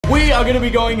We are going to be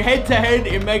going head to head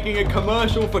in making a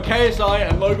commercial for KSI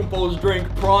and Logan Paul's drink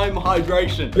Prime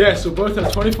Hydration. Yeah, so both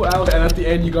have 24 hours, and at the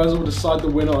end, you guys will decide the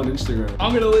winner on Instagram.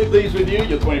 I'm going to leave these with you.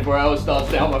 Your 24 hours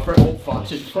starts now, my friend. Oh,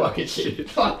 fucking shit.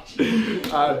 Fuck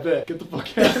shit. I bet. Get the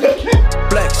fuck out.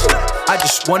 Flex, I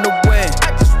just wanna win.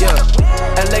 Yeah,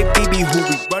 LABB, who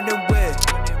we running with?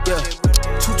 Yeah,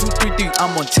 2, 2, 3, 3,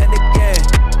 I'm on 10 again.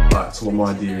 Right, so what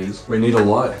my idea is, we need a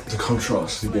light to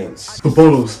contrast against the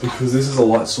bottles, because this is a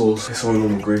light source, it's on a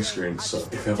normal green screen, so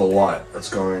if you have a light that's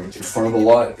going in front of the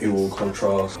light, it will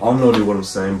contrast. I'm not sure what I'm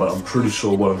saying, but I'm pretty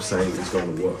sure what I'm saying is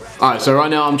going to work. Alright, so right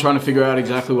now I'm trying to figure out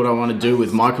exactly what I want to do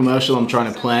with my commercial. I'm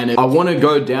trying to plan it. I want to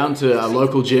go down to a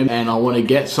local gym and I want to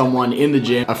get someone in the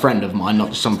gym, a friend of mine, not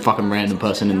just some fucking random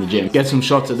person in the gym. Get some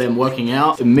shots of them working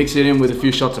out and mix it in with a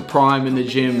few shots of Prime in the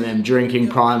gym, them drinking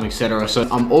Prime, etc. So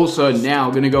I'm also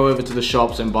now going to go over to the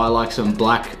shops and buy like some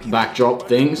black backdrop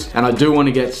things, and I do want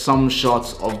to get some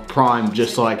shots of Prime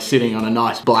just like sitting on a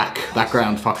nice black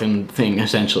background fucking thing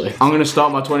essentially. I'm gonna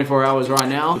start my 24 hours right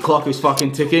now. The clock is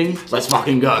fucking ticking. Let's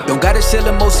fucking go. Don't gotta sell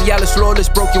them, most Cialis flawless.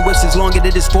 Broken whips as long as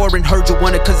it is foreign. Heard you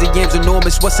want it cause the yam's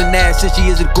enormous. What's an ass if she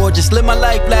isn't gorgeous? Live my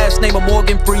life, last name of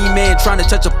Morgan Freeman. Trying to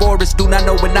touch a forest, do not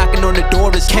know when knocking on the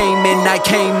door is. Came in, I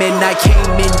came in, I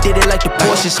came in. Did it like the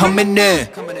Porsches coming in.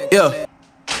 Yeah.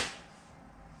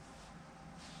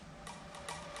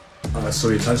 So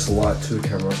we attach the light to the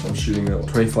camera. I'm shooting at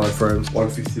 25 frames,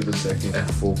 1/50 of a second,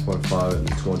 f4.5 and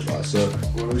 200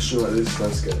 ISO. When we shoot like this,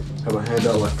 let's go. Have my hand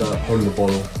out like that, holding the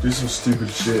bottle. Do some stupid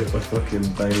shit like fucking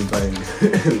bang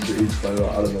to each flavor.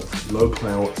 I don't know. No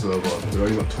plan whatsoever. We've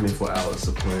only got 24 hours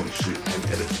to plan, shoot, and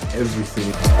edit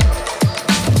everything.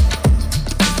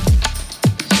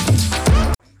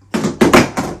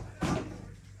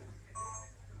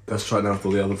 Let's try it now with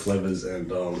all the other flavors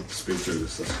and speed through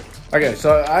this stuff. Okay,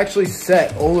 so I actually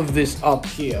set all of this up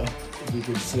here. As you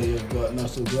can see, I've got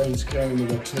nice little green screen, we've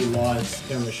got 2 lights,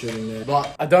 camera shooting there.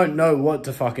 But I don't know what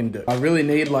to fucking do. I really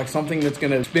need like something that's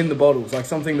gonna spin the bottles, like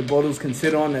something the bottles can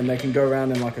sit on and they can go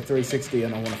around in like a 360,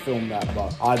 and I wanna film that,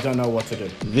 but I don't know what to do.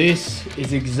 This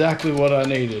is exactly what I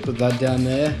needed. Put that down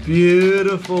there.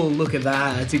 Beautiful, look at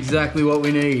that. That's exactly what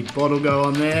we need. Bottle go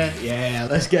on there. Yeah,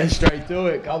 let's get straight to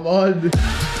it, come on.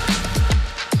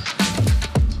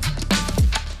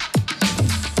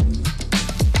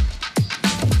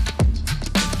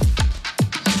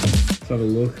 Have a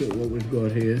look at what we've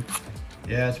got here.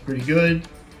 Yeah, it's pretty good.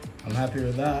 I'm happy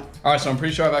with that. All right, so I'm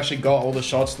pretty sure I've actually got all the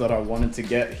shots that I wanted to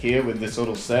get here with this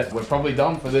little set. We're probably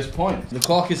done for this point. The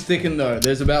clock is ticking though.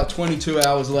 There's about 22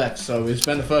 hours left, so we've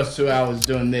spent the first 2 hours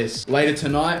doing this. Later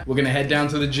tonight, we're gonna head down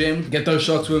to the gym, get those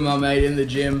shots with my mate in the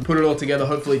gym, put it all together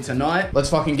hopefully tonight. Let's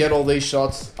fucking get all these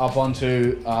shots up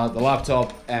onto the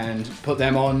laptop and put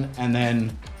them on, and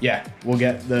then yeah, we'll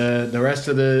get the rest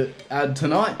of the ad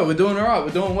tonight. We're doing all right,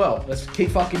 we're doing well. Let's keep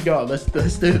fucking going, let's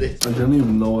do this. I don't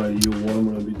even know idea what I'm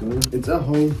gonna be doing. It's at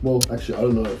home. Well, actually, I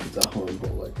don't know if it's at home,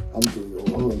 but like, I'm doing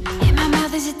it all home. In my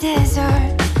mouth is a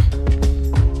desert,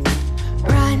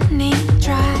 running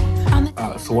dry.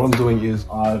 So what I'm doing is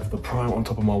I have the Prime on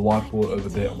top of my whiteboard over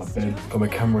there on my bed. Got my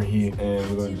camera here, and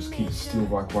we're going to just keep it still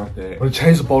right there. I'm going to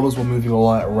change the bottles while moving the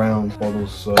light around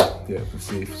bottles. So yeah, let's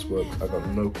see if this works. I got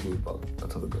no clue, but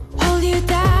that's how it goes. Hold you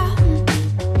down.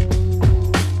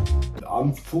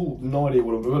 I'm full, no idea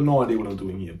what I'm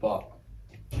doing here, but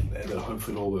then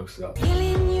hopefully it all works out.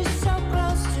 Feeling you so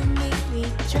close to me, we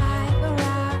drive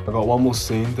around. I got one more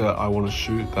scene that I want to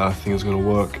shoot that I think is going to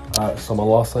work. So my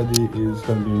last idea is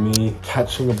going to be me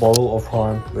catching a bottle of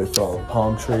Prime with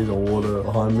palm trees and water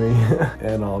behind me,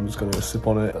 and I'm just going to sip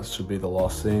on it. That should be the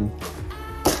last scene.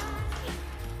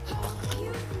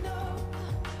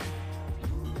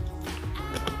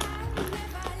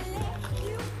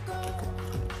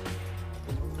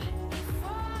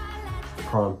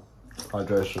 Prime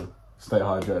hydration. Stay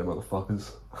hydrated,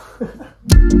 motherfuckers.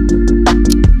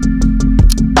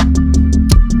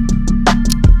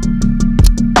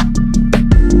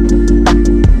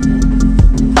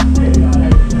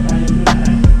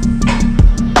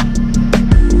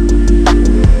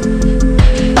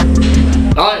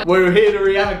 Alright, we're here to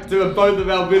react to both of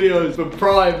our videos for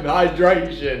Prime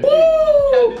Hydration.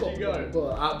 How did you go?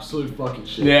 Well, absolute fucking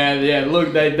shit. Yeah,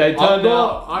 look, they turned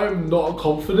out. I am not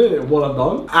confident in what I've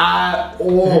done at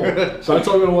all. So that's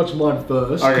why I'm gonna watch mine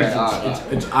first. Okay,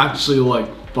 it's actually like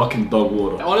fucking dog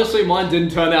water. Honestly, mine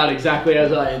didn't turn out exactly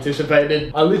as I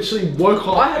anticipated. I literally woke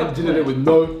up and did it with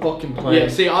no fucking plan. Yeah,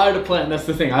 see, I had a plan, that's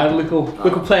the thing. I had a little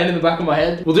plan in the back of my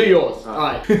head. We'll do yours.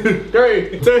 Alright.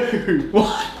 3, 2,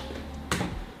 1.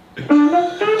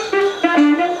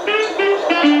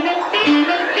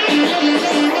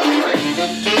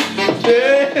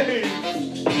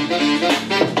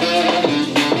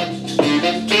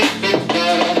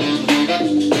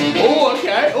 Oh,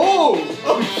 okay. Oh,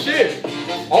 oh shit.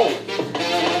 Oh.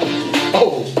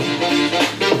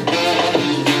 Oh.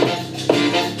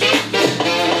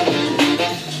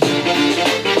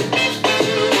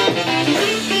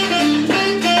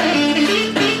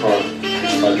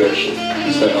 Hydration.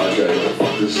 Stay hydrated,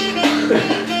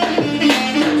 motherfuckers.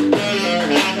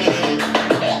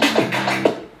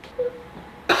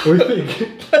 What do you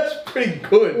think? That's pretty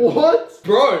good. What?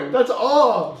 Bro, That's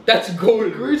off. that's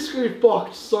good. Green screen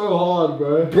fucked so hard,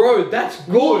 bro. Bro, that's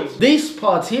good. These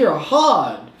parts here are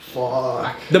hard.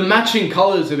 Fuck. The matching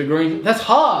colors of the green, that's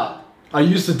hard. I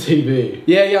used the TV.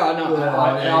 Yeah, I know.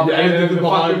 Yeah, And the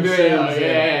behind the video, scenes,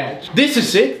 yeah. This is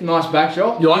sick, nice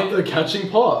backdrop. You like the catching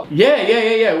part?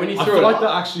 Yeah, when you I threw feel it like up.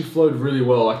 that actually flowed really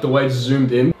well, like the way it's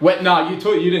zoomed in. Wait, no, you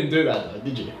didn't do that though,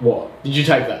 did you? What? Did you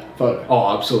take that photo?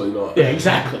 Oh, absolutely not. Yeah,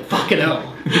 exactly. Fucking hell.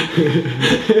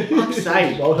 Fuck's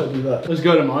sake. Why would I do that? Let's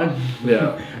go to mine.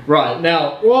 Yeah. Right,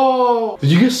 now. Whoa!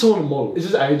 Did you get someone a model? Is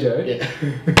this AJ? Yeah.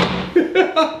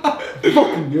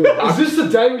 Fucking good. Is this the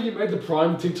day when you made the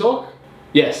Prime TikTok?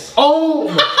 Yes. Oh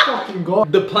my fucking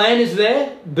god. The plan is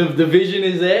there, the vision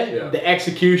is there, Yeah. the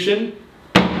execution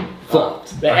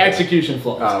flopped. The execution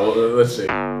flopped. Alright, well, let's see.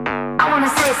 I wanna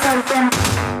say something.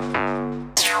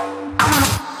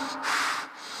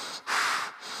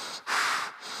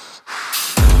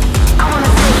 I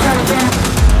wanna say something.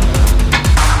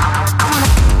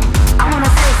 I wanna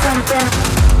say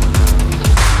something.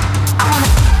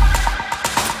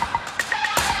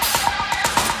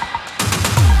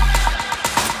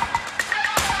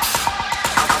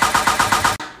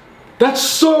 That's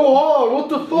so hard, what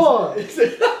the fuck?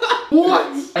 What?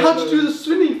 How'd you do the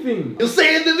swinging thing? You'll see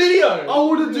it in the video. I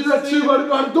wanted to do that too, but I didn't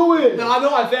know how to do it. No, I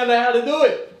know, I found out how to do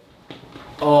it.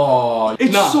 Oh,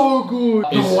 it's Nah. so good.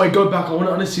 No, wait, go back. I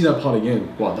want to see that part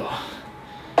again. What the?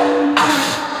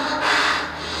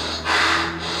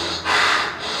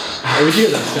 I would hear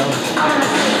that sound.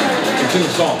 It's in the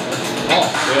song. Oh,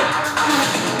 yeah.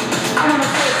 I wanna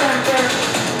say something.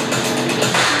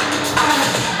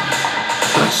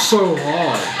 That's so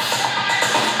hard.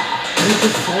 What the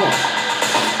fuck?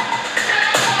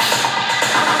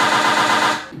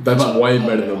 That's way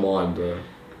better than mine, bro.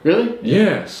 Really?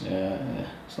 Yes. Yeah,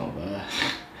 it's not bad.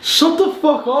 Shut the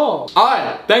fuck up.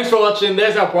 Alright, thanks for watching.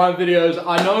 There's our Prime videos.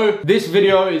 I know this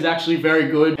video is actually very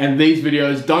good and these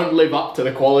videos don't live up to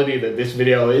the quality that this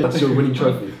video is. That's your winning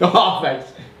trophy. Oh,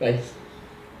 thanks.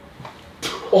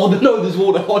 Oh, no, there's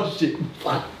water. Oh, shit.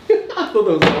 Fuck. I thought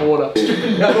there was no water.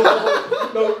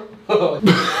 No.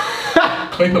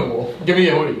 Clean the wall. Give me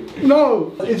your hoodie.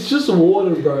 No, it's just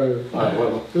water, bro. Alright,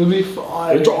 whatever. It'll be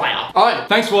fine. Dry up. Alright,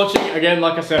 thanks for watching. Again,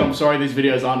 like I said, I'm sorry these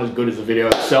videos aren't as good as the video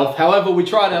itself. However, we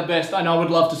tried our best and I would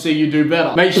love to see you do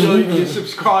better. Make sure you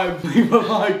subscribe, leave a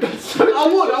like. I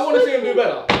want to see them do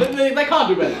better. They can't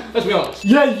do better. Let's be honest.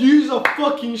 Yeah, use a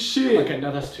fucking shit. Okay,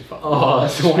 no, that's too far. Oh,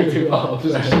 that's way too far.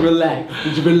 Just relax.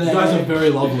 Just relax. You guys are very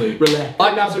lovely. Relax.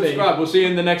 Like and subscribe. We'll see you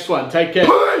in the next one. Take care.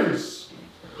 Peace!